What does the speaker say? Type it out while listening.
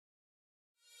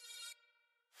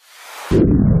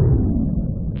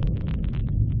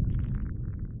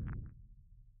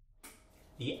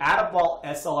Atibal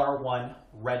SLR-1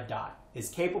 red dot is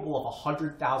capable of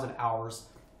 100,000 hours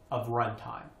of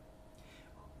runtime.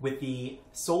 With the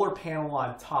solar panel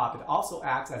on top, it also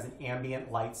acts as an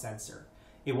ambient light sensor.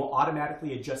 It will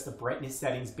automatically adjust the brightness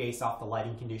settings based off the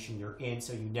lighting condition you're in,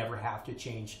 so you never have to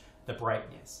change the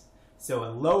brightness. So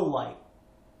in low light,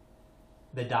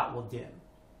 the dot will dim.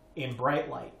 In bright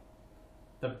light,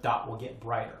 the dot will get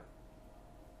brighter.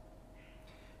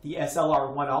 The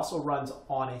SLR-1 also runs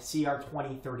on a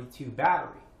CR2032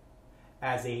 battery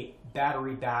as a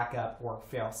battery backup or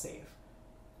failsafe.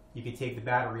 You can take the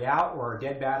battery out or a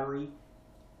dead battery,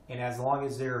 and as long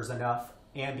as there's enough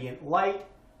ambient light,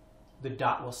 the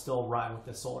dot will still run with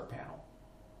the solar panel.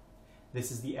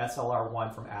 This is the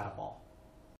SLR-1 from Atibal.